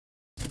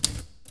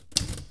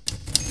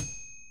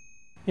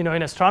You know,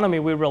 in astronomy,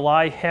 we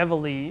rely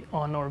heavily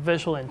on our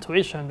visual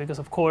intuition because,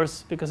 of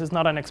course, because it's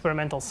not an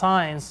experimental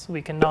science,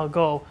 we can now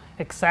go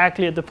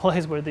exactly at the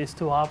place where these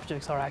two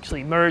objects are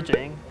actually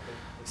merging.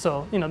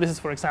 So, you know, this is,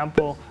 for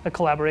example, a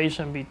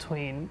collaboration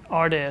between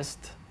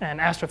artists and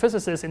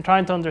astrophysicists in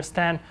trying to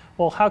understand,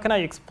 well, how can I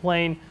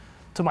explain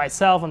to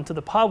myself and to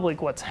the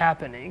public what's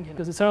happening?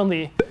 Because it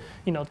certainly,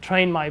 you know,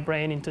 trained my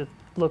brain into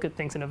look at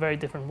things in a very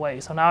different way.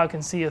 So now I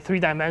can see a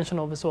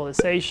three-dimensional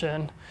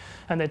visualization,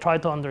 and they try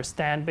to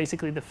understand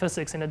basically the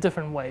physics in a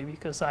different way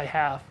because I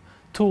have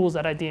tools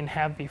that I didn't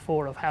have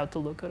before of how to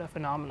look at a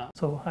phenomenon.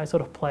 So I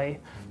sort of play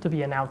to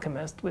be an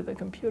alchemist with a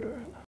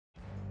computer.